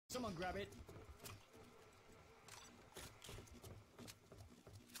Someone grab it.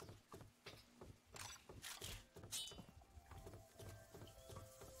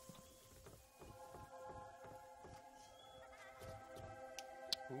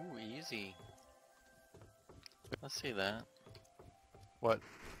 Ooh, easy. Let's see that. What?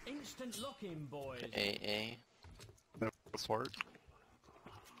 Instant lock-in, boys. AA. No support.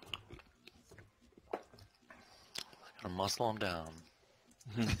 Gotta muscle him down.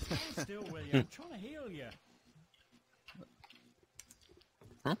 Stand still, will you? I'm trying to heal you.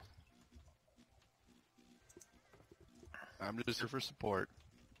 Hmm? I'm just here for support.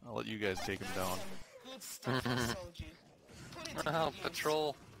 I'll let you guys take him down. Good stuff, soldier. Put it in Oh, your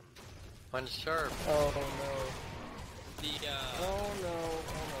patrol. One sharp. Oh no. The, Oh no.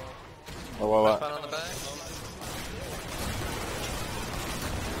 Oh, what? Found on the back.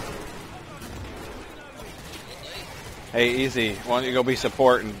 Hey, easy. Why don't you go be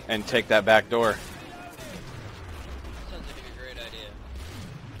support and take that back door? Sounds like a great idea.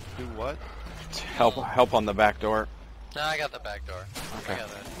 Do what? Help on the back door. No, I got the back door. Okay. I got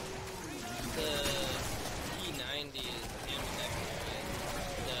that. The P90 is ambidextrous.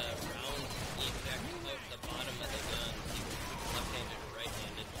 The rounds eject out the bottom of the gun. Left-handed or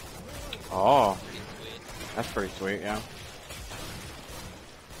right-handed. Oh, Pretty sweet. that's pretty sweet, yeah.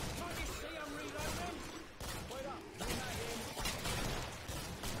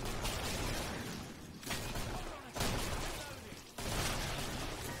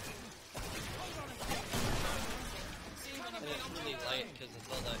 And it's really light because it's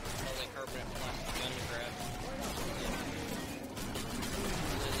all the carbonate plastic gun grab.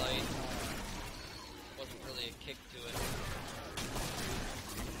 Really light. Wasn't really a kick to it.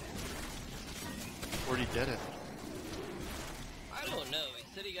 Where'd he get it? I don't know. He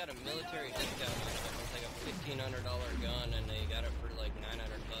said he got a military discount on it. It was like a $1,500 gun, and they got it for like $900.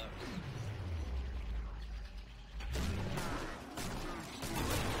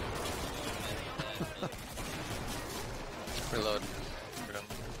 Reload.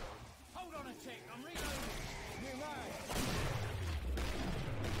 Hold on a tick. I'm reloading. New mag.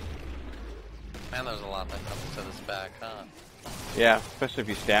 Man, there's a lot that comes to this back, huh? Yeah, especially if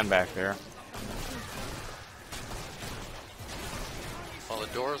you stand back there. Well, the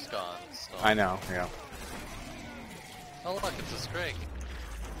door's gone. So. I know, yeah. Oh look, it's a Scrag.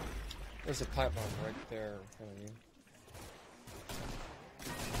 There's a pipe bomb right there in front of you.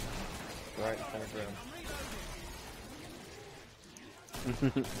 Right in front of him.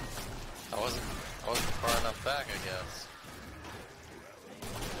 I wasn't far enough back, I guess.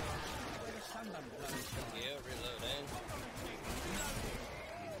 Yeah, reloading.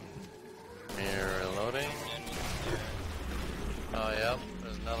 You're reloading. Oh, yep,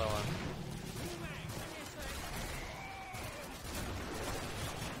 there's another one.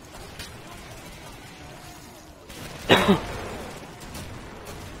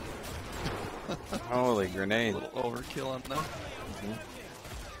 Holy grenade. A little overkill on that.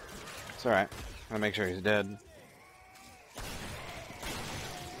 It's alright. I'll make sure he's dead.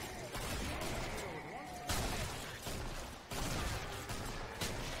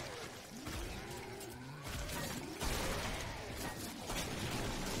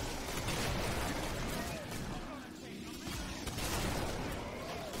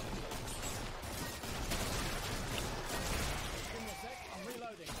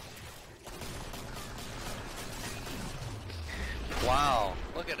 Wow,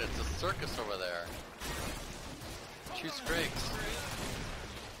 look at it, it's a circus over there. 2 Scrags.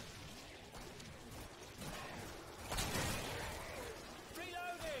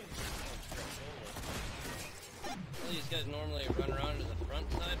 Well, these guys normally run around to the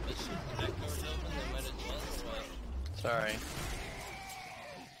front side, but since the back door's open, they might as well, or what? Sorry.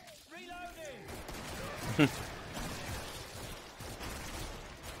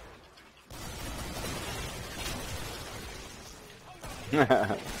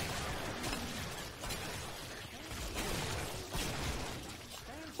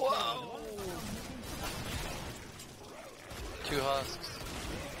 Whoa! 2 husks.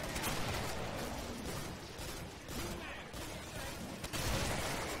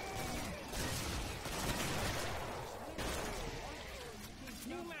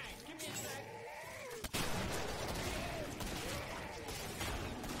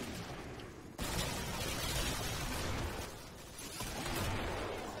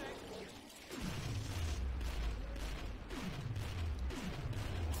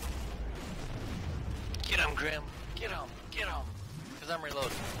 Get him, Grim! Get him! Get him! Because I'm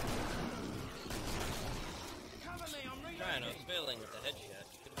reloading. Trying, I was failing with the headshot.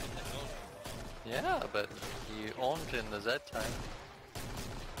 Could've hit that home. Yeah, but you owned in the Z time.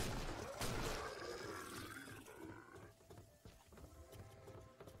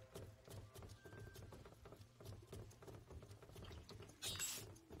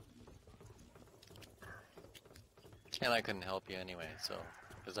 And I couldn't help you anyway, so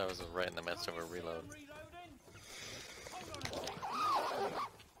because I was right in the midst of a reload.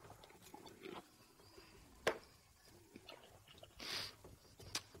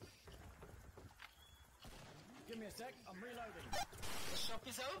 Give me a sec, I'm reloading. The shop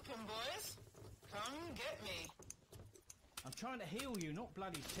is open, boys. Come get me. I'm trying to heal you, not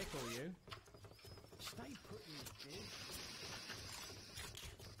bloody tickle you. Stay put, you bitch.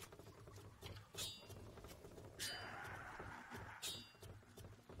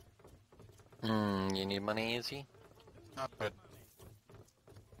 You need money, Easy? Not good.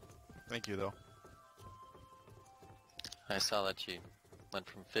 Thank you, though. I saw that you went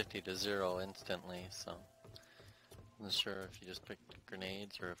from 50 to 0 instantly, so I'm not sure if you just picked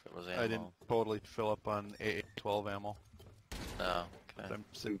grenades or if it was ammo. I didn't totally fill up on AA-12 ammo. Oh, okay.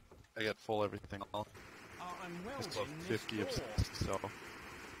 I got full everything all. I'm Just welding about this 50 of door. 60, so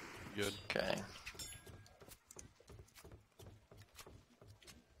good. Okay.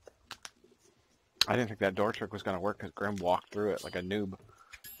 I didn't think that door trick was going to work because Grim walked through it like a noob.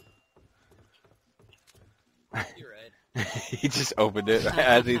 You're right. He just opened it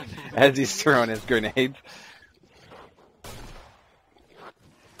as he's throwing his grenades. Snow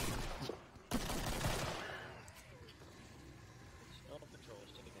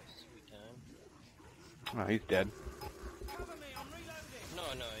Patrol's taking a sweet time. Oh, he's dead. Cover me, I'm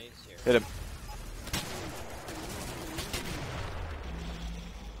reloading. No, he's here. Hit him.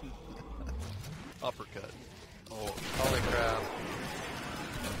 Uppercut. Oh, Holy crap.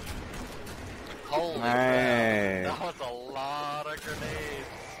 Holy crap. Nice. That was a lot of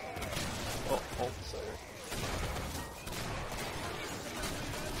grenades. sorry.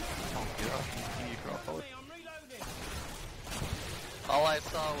 Oh, get off me. Can you drop out? I'm reloading. All I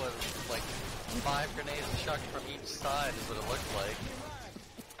saw was like 5 grenades chucked from each side is what it looked like.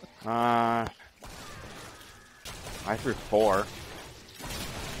 I threw 4.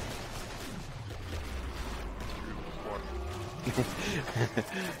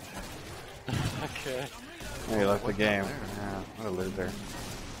 Okay. He left the game. Yeah, what a loser.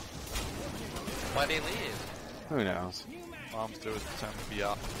 Why'd he leave? Who knows? Mom's doing it. It's time to be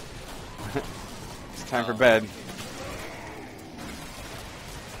out. It's time for bed.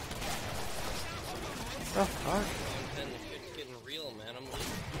 Oh, fuck. Then the shit's getting real, man. I'm leaving.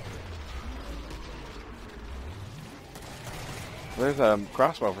 There's a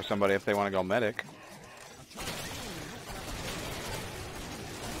crossbow for somebody if they want to go medic.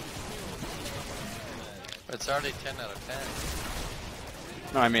 It's already 10 out of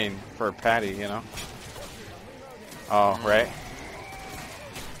 10. No, I mean, for Patty, you know. Oh, right?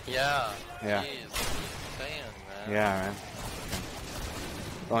 Yeah. Yeah. Jeez, what are you saying, man? Yeah, man.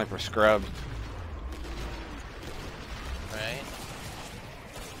 It's only for scrubs. Right?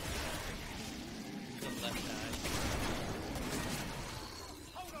 The left eye.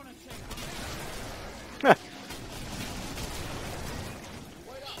 Hold on a sec.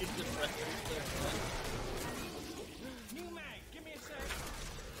 Shoot the front there. New mag, give me a sec.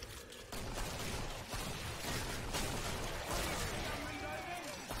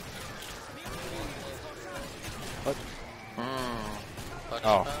 Buck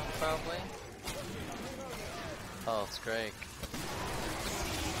Oh. Spout, probably? Oh, it's great.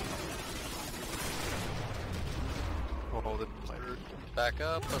 Oh, the player. Back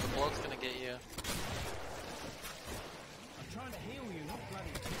up, or the bloat's gonna get you. I'm trying to heal you, not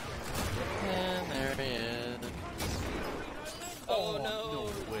bloody tickle. And there he is. Oh no!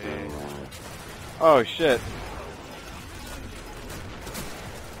 No way. Oh, shit.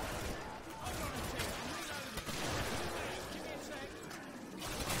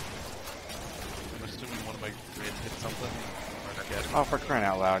 I'm assuming one of my grenades hit something. Or not yet. Oh, for crying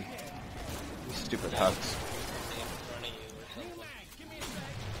out loud. You stupid hucks. In front of you or something. Mag, give me a sec.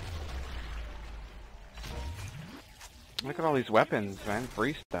 Look at all these weapons, man.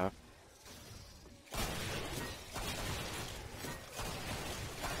 Free stuff.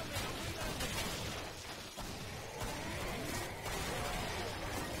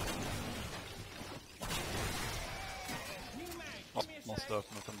 Oh, small stuff,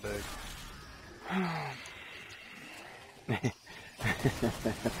 nothing big.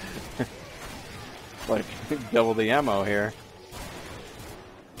 Like, double the ammo here.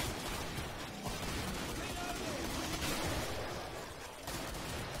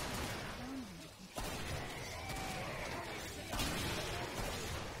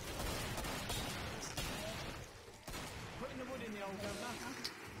 Putting the wood in the old governor.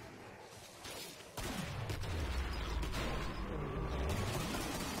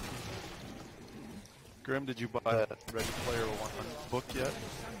 Grim, did you buy that Ready Player One book yet?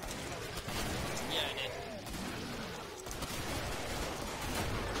 Yeah, I did.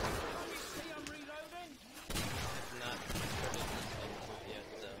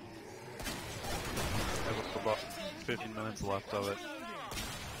 15 minutes left of it.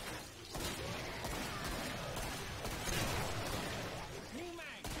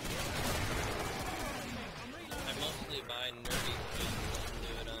 I mostly buy nerdy shit and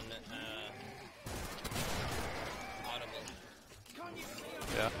do it on Audible.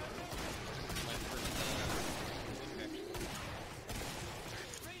 Yeah. My first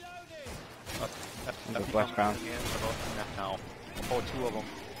That's westbound. Now. Oh, two of them.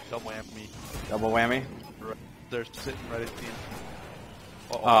 Double whammy. Double whammy. They're sitting right at the end.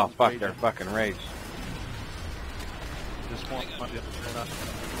 Oh, fuck, they're fucking rage. Just one.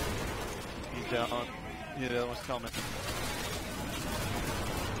 He's down. Yeah, that one's coming.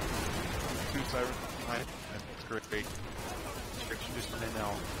 Two sirens behind. That's great. Just in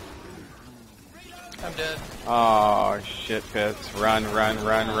now. I'm dead. Oh, shit pits. Run, run,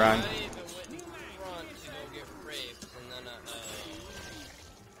 run, run. I even went in front to go get raped, and then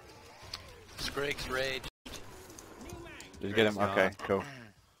Scrake's rage. Did you get him? Okay, cool.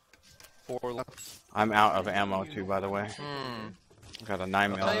 4 left. I'm out of ammo too, by the way. Got a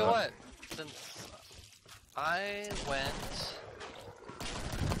 9 I'll mil. tell you what, since I went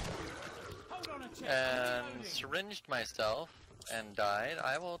and syringed myself and died,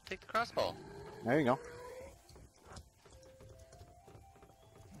 I will take the crossbow. There you go.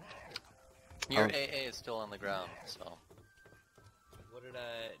 Your Oh. AA is still on the ground, so. what did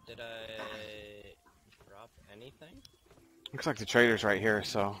I drop anything? Looks like the trader's right here,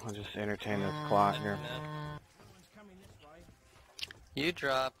 so I'll just entertain this clot here. You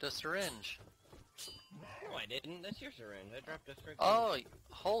dropped a syringe. No, I didn't. That's your syringe. I dropped a freaking... Oh,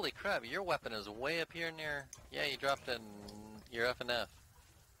 holy crap, your weapon is way up here near... Yeah, you dropped your F&F.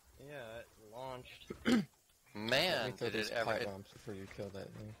 Yeah, it launched. Man, did it ever... pipe bombs before you kill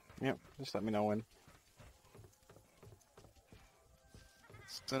that thing. Yep, just let me know when.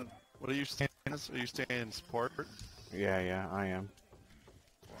 So, what are you staying? Are you staying in support? Yeah, I am.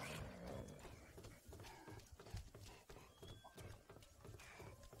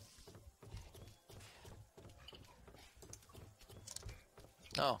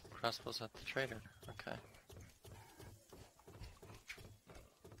 Oh, crossbow's at the trader. Okay.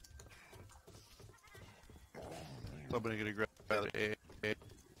 Somebody gonna grab the AA.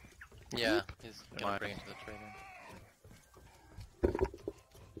 Yeah, he's gonna Mine. bring it to the trader.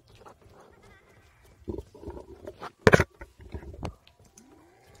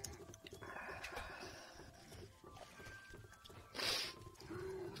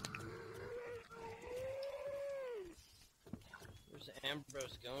 Where's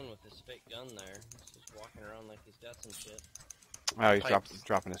Ambrose going with his fake gun there? He's just walking around like he's got some shit. Oh, he's Pipes.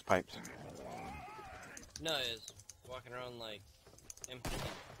 dropping his pipes. No, he's walking around like empty,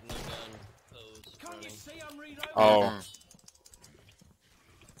 no gun, pose, Can't you running. see I'm reloading? Oh,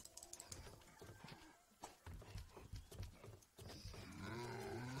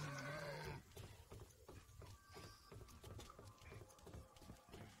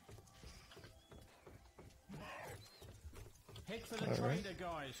 Head for the All right. trader,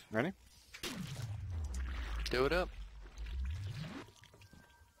 guys. ready? Do it up.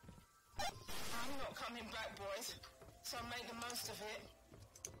 I'm not coming back, boys. So make the most of it.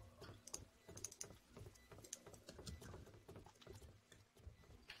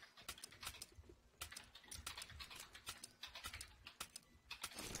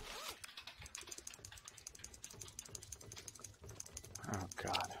 Oh,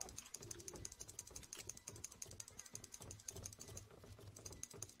 God.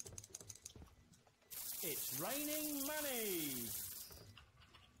 It's raining money.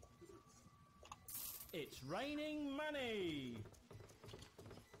 It's raining money.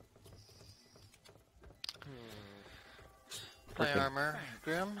 Play Frickin- armor,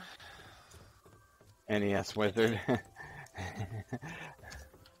 Grim. NES wizard.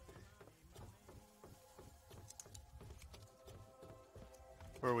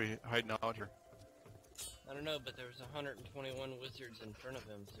 Where are we hiding out here? I don't know, but there was 121 wizards in front of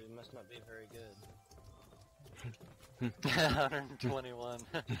him, so he must not be very good. 121.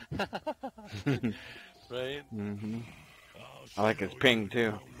 Right? Mm-hmm. I like his ping,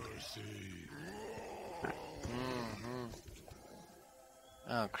 too. Mm-hmm.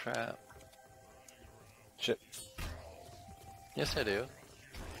 Oh, crap. Shit. Yes, I do.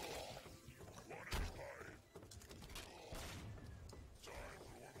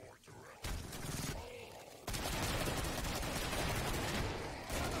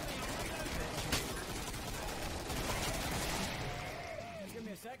 Give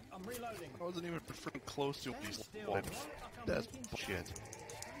me a sec. I'm reloading. I wasn't even freaking close to these. Still, right? Like I'm That's making bullshit.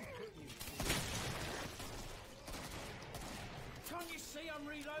 Can't you see I'm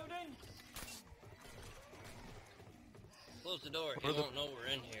reloading? Close the door. He Where the- won't know we're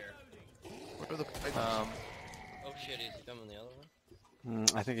in here. Where are the pipes? Oh shit, he's coming the other one?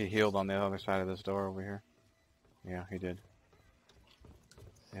 I think he healed on the other side of this door over here. Yeah, he did.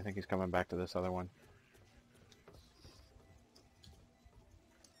 Yeah, I think he's coming back to this other one.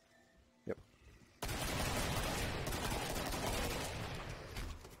 Yep.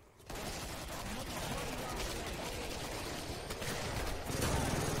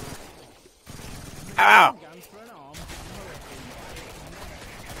 Ow! Guns for an arm.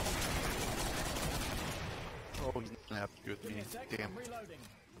 Oh, he's not happy with me. Damn. I'm reloading.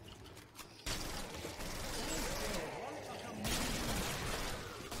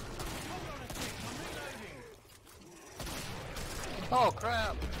 Oh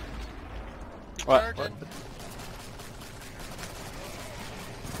crap! What? Charging.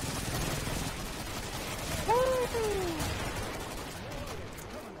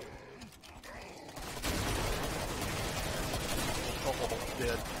 Oh,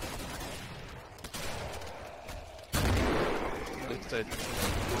 dead. It's dead. He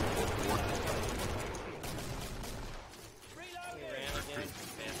ran again.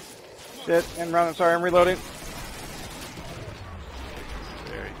 Shit, and run. Sorry, I'm reloading.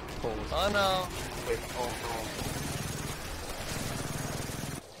 Very cold. Oh no!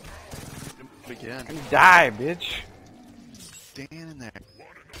 Again. Die, bitch. Stand in there.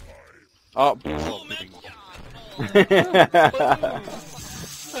 Oh. Oh, big.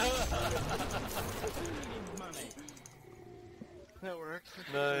 That worked.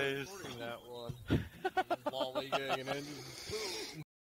 Nice. That one. Lollygagging in.